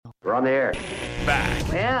We're on the air.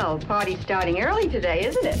 Back Well, party's starting early today,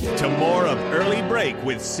 isn't it? to more of Early Break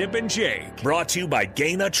with Sip and Jake. Brought to you by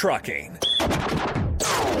Gaina Trucking.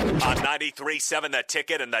 On 93.7 The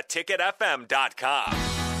Ticket and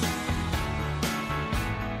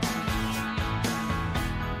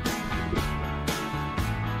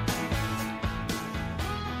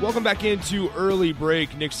Welcome back into Early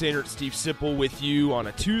Break. Nick Sainert, Steve Sipple with you on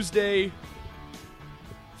a Tuesday.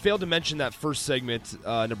 Failed to mention that first segment.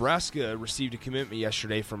 Nebraska received a commitment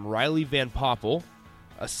yesterday from Riley Van Poppel,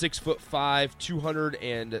 a 6'5",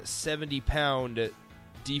 270-pound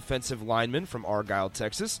defensive lineman from Argyle,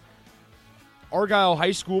 Texas. Argyle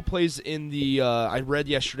High School plays in the, I read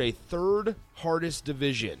yesterday, third hardest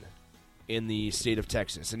division in the state of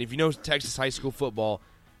Texas. And if you know Texas high school football,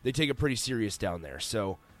 they take it pretty serious down there.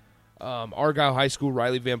 So Argyle High School,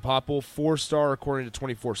 Riley Van Poppel, 4-star according to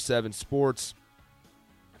 24/7 Sports,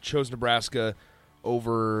 chose Nebraska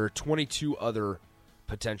over 22 other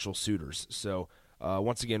potential suitors. So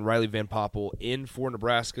once again, Riley Van Poppel in for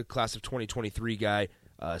Nebraska, class of 2023 guy,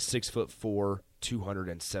 6'4",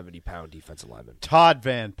 270-pound defensive lineman. Todd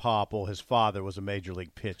Van Poppel, his father, was a major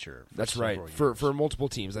league pitcher. That's right, for multiple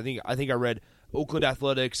teams. I think I read Oakland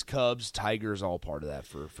Athletics, Cubs, Tigers, all part of that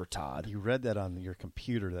for Todd. You read that on your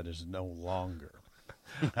computer that is no longer.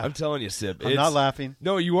 I'm telling you, Sip. I'm not laughing.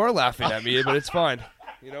 No, you are laughing at me, but it's fine.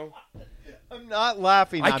 You know, I'm not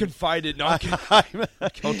laughing. I confided. No, I'm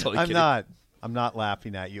totally kidding. I'm not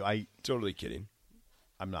laughing at you. Totally kidding.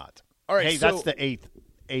 I'm not. All right. Hey, so, that's the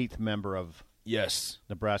eighth member of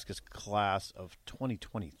Nebraska's class of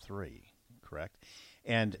 2023, correct?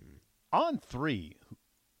 And On Three,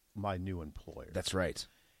 my new employer. That's right.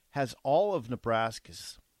 Has all of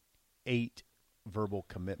Nebraska's 8 verbal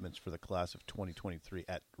commitments for the class of 2023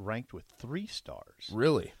 ranked with 3 stars.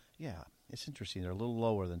 Really? Yeah, it's interesting. They're a little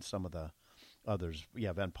lower than some of the others.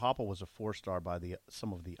 Yeah, Van Poppel was a 4-star by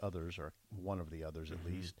some of the others, or one of the others at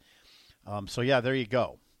least. So yeah, there you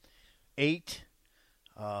go. 8.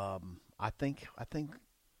 I think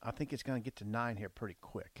it's going to get to 9 here pretty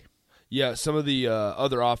quick. Yeah, some of the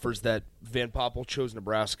other offers that Van Poppel chose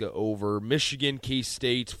Nebraska over: Michigan,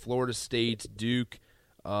 K-State, Florida State, Duke,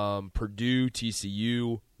 Purdue,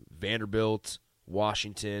 TCU, Vanderbilt,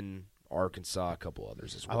 Washington, Arkansas, a couple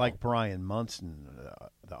others as well. I like Brian Munson,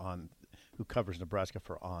 who covers Nebraska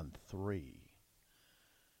for On 3,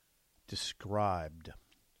 described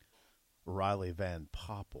Riley Van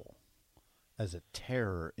Poppel as a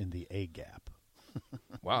terror in the A-gap.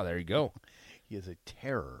 Wow, there you go. He is a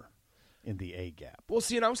terror in the A-gap. Well,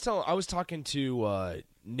 see, and I was talking to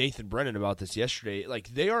Nathan Brennan about this yesterday. Like,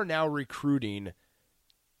 they are now recruiting.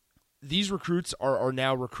 These recruits are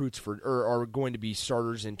now recruits are going to be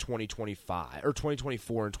starters in 2025 or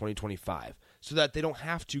 2024 and 2025, so that they don't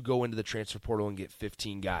have to go into the transfer portal and get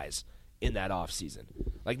 15 guys in that offseason.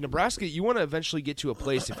 Like Nebraska, you want to eventually get to a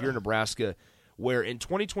place, if you're Nebraska, where in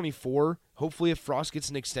 2024, hopefully if Frost gets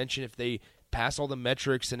an extension, if they pass all the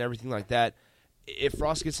metrics and everything like that, if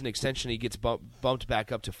Frost gets an extension, he gets bumped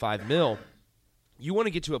back up to $5 million. You want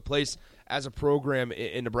to get to a place as a program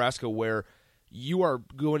in Nebraska where you are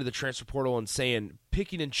going to the transfer portal and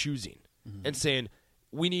picking and choosing, and saying,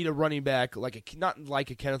 we need a running back not like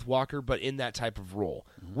a Kenneth Walker, but in that type of role,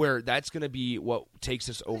 where that's going to be what takes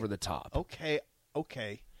us over the top. Okay.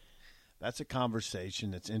 That's a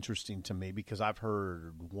conversation that's interesting to me, because I've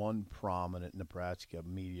heard one prominent Nebraska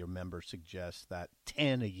media member suggest that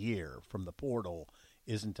 10 a year from the portal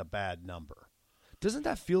isn't a bad number. Doesn't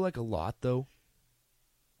that feel like a lot, though?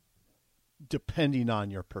 Depending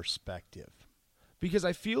on your perspective. Because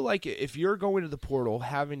I feel like if you're going to the portal,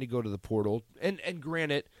 having to go to the portal, and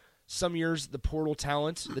granted, some years the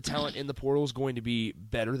talent in the portal is going to be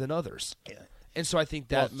better than others. Yeah. And so I think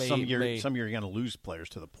that some year you're going to lose players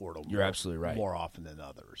to the portal. You're absolutely right. More often than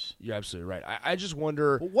others. You're absolutely right. I just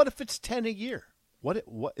wonder. Well, what if it's 10 a year? What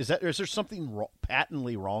is that? Is there something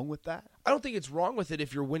patently wrong with that? I don't think it's wrong with it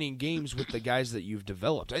if you're winning games with the guys that you've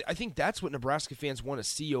developed. I think that's what Nebraska fans want to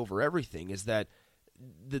see over everything, is that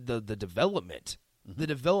the development. The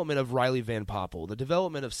development of Riley Van Poppel, the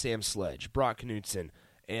development of Sam Sledge, Brock Knutson,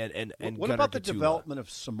 and what Gunnar about the Gatula. Development of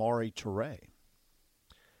Samori Toure?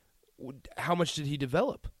 How much did he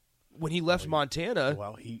develop when he left Montana?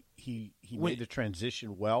 Well, he made the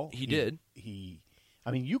transition well. He did.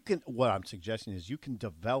 You can. What I'm suggesting is you can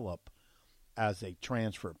develop as a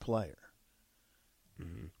transfer player.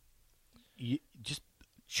 Just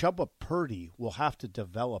Chubba Purdy will have to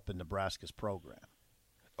develop in Nebraska's program.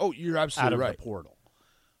 Oh, you're absolutely right. Out of the portal.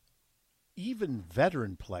 Even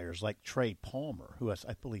veteran players like Trey Palmer, who has,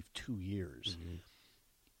 I believe, 2 years,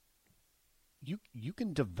 you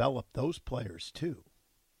can develop those players too.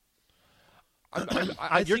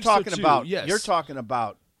 I you're think talking so too, about. yes. You're talking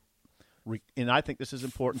about, and I think this is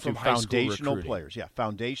important From too. high school Foundational recruiting. players,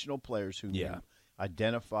 foundational players who Yeah. you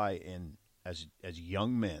identify in as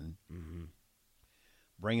young men. Mm-hmm.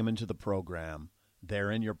 Bring them into the program.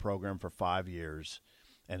 They're in your program for 5 years,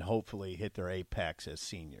 and hopefully hit their apex as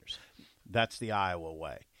seniors. That's the Iowa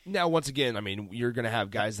way. Now, once again, I mean, you're going to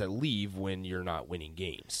have guys that leave when you're not winning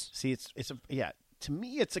games. See, to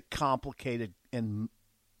me, it's a complicated and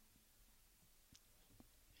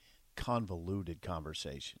convoluted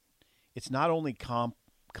conversation. It's not only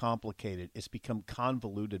complicated; it's become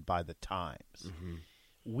convoluted by the times.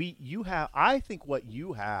 Mm-hmm. I think what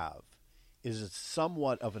you have is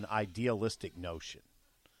somewhat of an idealistic notion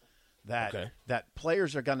that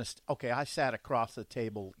players are going to. I sat across the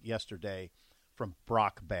table yesterday from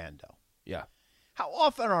Brock Bando. Yeah. How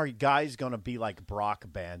often are guys going to be like Brock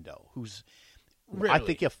Bando, who's I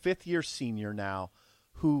think a fifth-year senior now,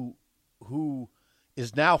 who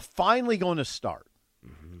is now finally going to start?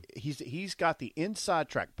 Mm-hmm. He's got the inside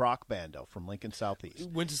track. Brock Bando from Lincoln Southeast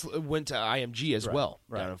Went to IMG as well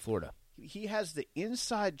down in Florida. He has the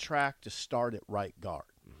inside track to start at right guard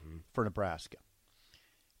for Nebraska.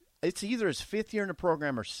 It's either his fifth year in the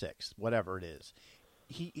program or sixth, whatever it is.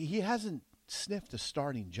 He hasn't sniffed a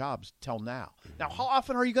starting job till now. Now, how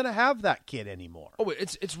often are you going to have that kid anymore? Oh,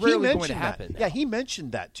 it's rarely going to happen. Yeah, he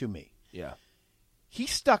mentioned that to me. Yeah. He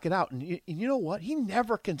stuck it out, and you know what? He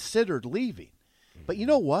never considered leaving. But you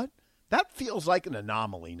know what? That feels like an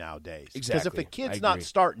anomaly nowadays. Exactly. Because if a kid's not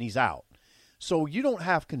starting, he's out. So you don't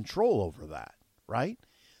have control over that, right?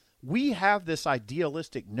 We have this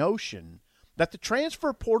idealistic notion that the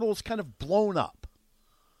transfer portal is kind of blown up.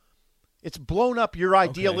 It's blown up your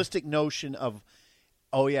idealistic notion of,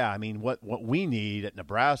 oh, yeah, I mean, what we need at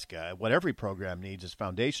Nebraska, what every program needs is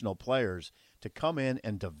foundational players to come in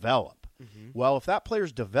and develop. Mm-hmm. Well, if that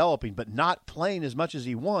player's developing but not playing as much as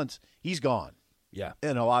he wants, he's gone. Yeah.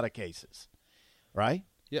 In a lot of cases, right?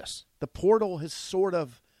 Yes. The portal has sort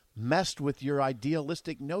of messed with your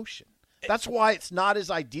idealistic notion. That's why it's not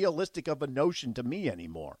as idealistic of a notion to me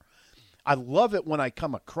anymore. I love it when I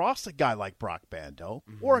come across a guy like Brock Bando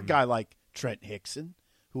or a guy like Trent Hickson,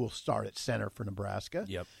 who will start at center for Nebraska,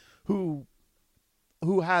 who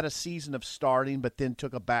had a season of starting but then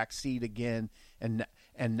took a back seat again and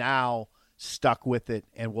now stuck with it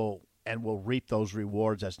and will reap those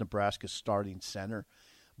rewards as Nebraska's starting center.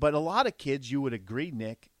 But a lot of kids, you would agree,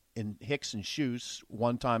 Nick, in Hickson's shoes,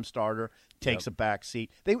 one-time starter, takes a back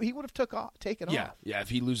seat. He would have taken off. Yeah, if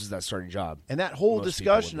he loses that starting job. And that whole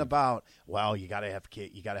discussion about, well, you got to have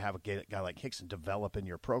a guy like Hickson develop in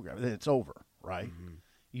your program. Then it's over, right? Mm-hmm.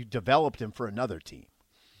 You developed him for another team.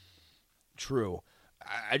 True.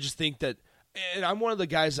 I just think that, and I'm one of the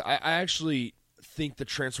guys, I actually think the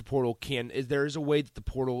transfer portal there is a way that the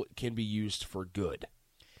portal can be used for good.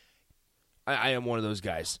 I am one of those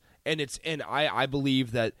guys. And I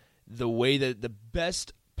believe that the way that the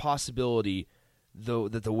best possibility,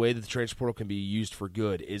 that the way that the transfer portal can be used for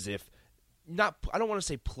good is I don't want to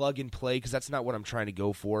say plug and play because that's not what I'm trying to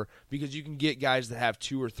go for, because you can get guys that have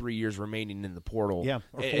 2 or 3 years remaining in the portal. Yeah,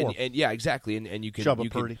 or 4. And yeah, exactly. And you can shove a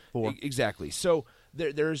Purdy 4. Exactly. So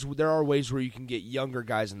there are ways where you can get younger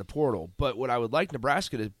guys in the portal. But what I would like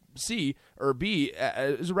Nebraska to see or be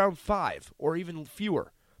is around 5 or even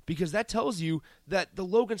fewer. Because that tells you that the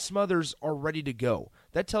Logan Smothers are ready to go.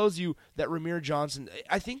 That tells you that Ramir Johnson.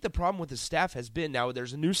 I think the problem with his staff has been, now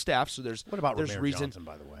there's a new staff, so there's Ramir Johnson,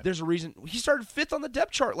 by the way? There's a reason. He started 5th on the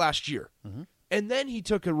depth chart last year, and then he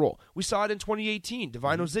took a role. We saw it in 2018.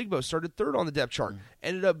 Divino Zigbo started 3rd on the depth chart,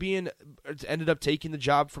 ended up taking the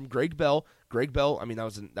job from Greg Bell. Greg Bell, I mean,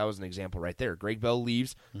 that was an example right there. Greg Bell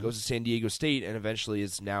leaves, goes to San Diego State, and eventually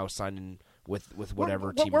is now signed in with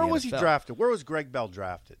whatever team. Where in the was NFL. he drafted? Where was Greg Bell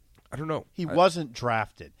drafted? I don't know. He wasn't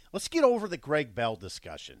drafted. Let's get over the Greg Bell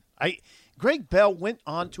discussion. Greg Bell went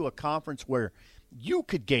on to a conference where you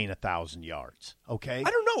could gain 1,000 yards, okay? I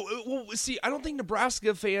don't know. Well, see, I don't think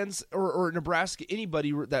Nebraska fans or Nebraska,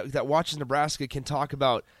 anybody that watches Nebraska can talk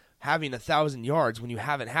about having 1,000 yards when you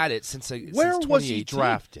haven't had it since 2018. Where was he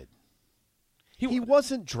drafted? He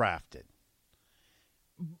wasn't drafted.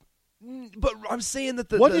 But I'm saying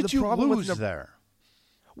that what did the you problem lose with there?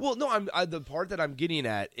 Well, no, the part that I'm getting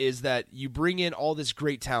at is that you bring in all this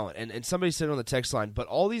great talent, and somebody said on the text line, but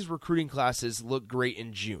all these recruiting classes look great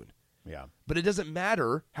in June. Yeah. But it doesn't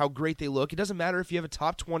matter how great they look. It doesn't matter if you have a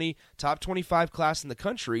top 20, top 25 class in the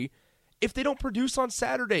country if they don't produce on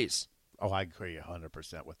Saturdays. Oh, I agree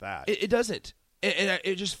 100% with that. It doesn't. And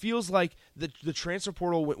it just feels like the transfer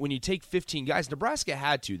portal, when you take 15 guys, Nebraska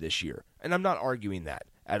had to this year, and I'm not arguing that.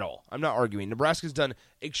 at all. I'm not arguing. Nebraska's done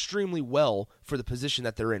extremely well for the position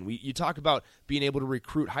that they're in. You talk about being able to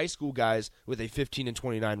recruit high school guys with a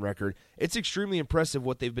 15-29 record. It's extremely impressive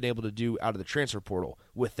what they've been able to do out of the transfer portal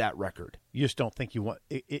with that record. You just don't think you want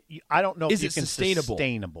it. I don't know if you can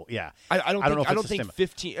sustainable. Yeah, I don't think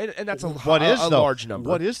 15, and that's a large number.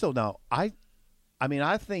 What is though now? I mean,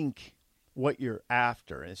 I think what you're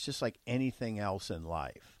after, and it's just like anything else in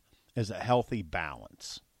life, is a healthy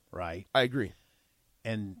balance, right? I agree.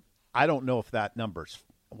 And I don't know if that number's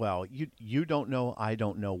well. You don't know. I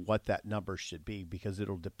don't know what that number should be because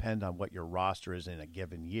it'll depend on what your roster is in a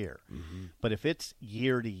given year. Mm-hmm. But if it's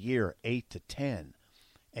year to year, 8 to 10,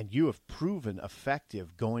 and you have proven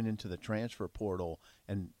effective going into the transfer portal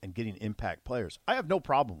and getting impact players, I have no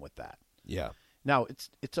problem with that. Yeah. Now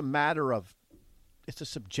it's a matter of it's a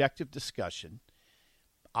subjective discussion.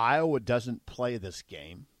 Iowa doesn't play this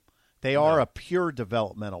game. They are a pure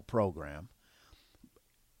developmental program.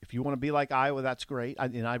 If you want to be like Iowa, that's great,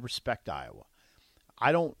 and I respect Iowa.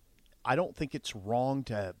 I don't think it's wrong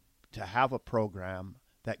to have a program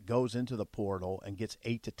that goes into the portal and gets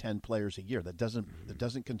 8 to 10 players a year. That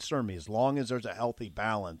doesn't concern me as long as there's a healthy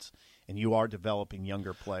balance and you are developing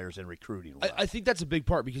younger players and recruiting well. I think that's a big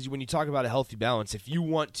part because when you talk about a healthy balance, if you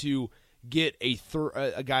want to get a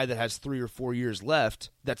guy that has 3 or 4 years left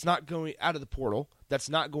that's not going out of the portal, that's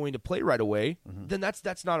not going to play right away, then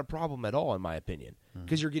that's not a problem at all in my opinion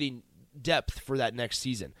because you're getting depth for that next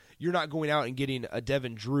season. You're not going out and getting a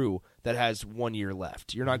Devin Drew that has 1 year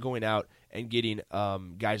left. You're not going out and getting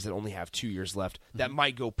guys that only have 2 years left that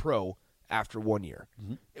might go pro after 1 year,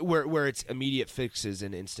 where it's immediate fixes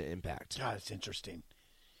and instant impact. God, it's interesting.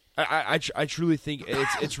 I truly think it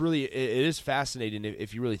is fascinating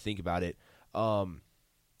if you really think about it.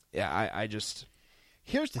 I just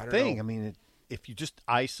here's the thing. I mean, if you just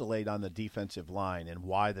isolate on the defensive line and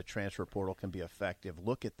why the transfer portal can be effective,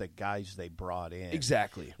 look at the guys they brought in.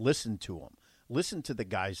 Exactly. Listen to them. Listen to the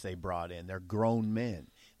guys they brought in. They're grown men.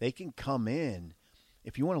 They can come in.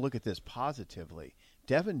 If you want to look at this positively,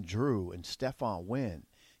 Devin Drew and Stephon Wynn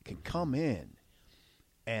can come in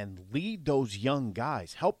and lead those young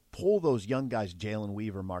guys, help pull those young guys, Jalen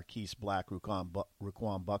Weaver, Marquise Black,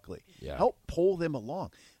 Raquan Buckley, help pull them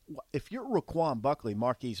along. If you're Raquan Buckley,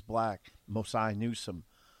 Marquise Black, Mosiah Newsome,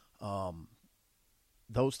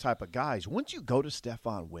 those type of guys, once you go to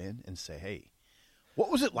Stephon Wynn and say, hey,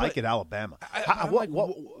 what was it like at Alabama?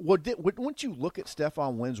 Once you look at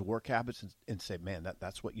Stephon Wynn's work habits and say, man,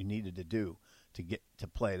 that's what you needed to do to get to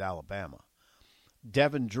play at Alabama.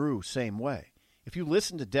 Devin Drew, same way. If you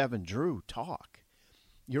listen to Devin Drew talk,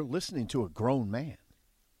 you're listening to a grown man.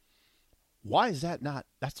 Why is that not?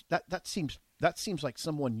 That seems like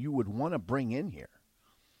someone you would want to bring in here,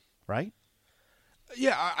 right?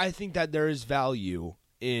 Yeah, I think that there is value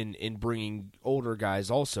in bringing older guys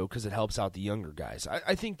also because it helps out the younger guys.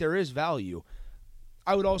 I think there is value.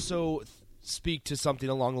 I would also speak to something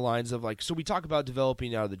along the lines of so we talk about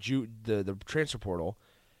developing out of the transfer portal,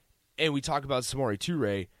 and we talk about Samori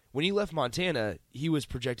Toure. When he left Montana, he was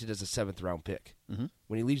projected as a 7th-round pick. Mm-hmm.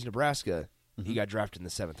 When he leaves Nebraska, he got drafted in the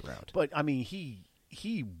 7th round. But I mean, he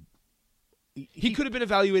could have been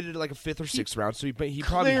evaluated at a 5th or 6th round. So he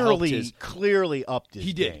probably helped clearly upped his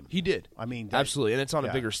game. Game. He did. I mean, absolutely, and it's on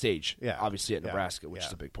a bigger stage. Yeah. Obviously at Nebraska, which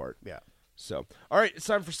is a big part. Yeah. So, all right, it's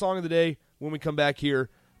time for Song of the Day. When we come back here,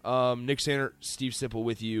 Nick Sander, Steve Sipple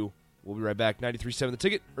with you. We'll be right back. 93.7 The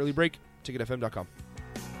Ticket. Early break. TicketFM.com.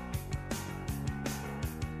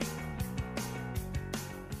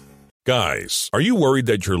 Guys, are you worried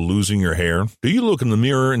that you're losing your hair? Do you look in the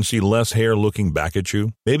mirror and see less hair looking back at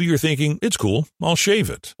you? Maybe you're thinking, it's cool, I'll shave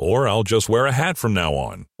it. Or I'll just wear a hat from now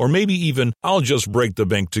on. Or maybe even, I'll just break the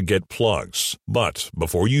bank to get plugs. But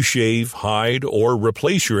before you shave, hide, or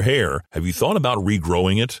replace your hair, have you thought about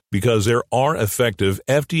regrowing it? Because there are effective,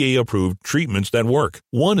 FDA-approved treatments that work.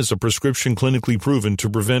 One is a prescription clinically proven to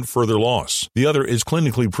prevent further loss. The other is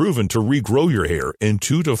clinically proven to regrow your hair in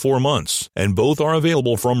 2 to 4 months. And both are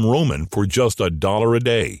available from Roman for just $1 a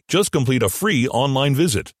day. Just complete a free online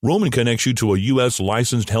visit. Roman connects you to a U.S.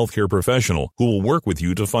 licensed healthcare professional who will work with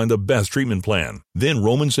you to find the best treatment plan. Then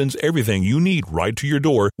Roman sends everything you need right to your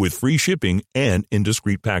door with free shipping and in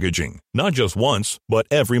discreet packaging. Not just once, but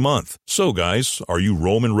every month. So guys, are you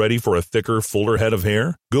Roman ready for a thicker, fuller head of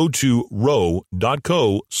hair? Go to ro.co/regrow.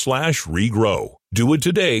 Do it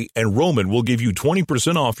today, and Roman will give you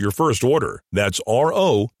 20% off your first order. That's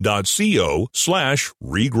ro.co/regrow.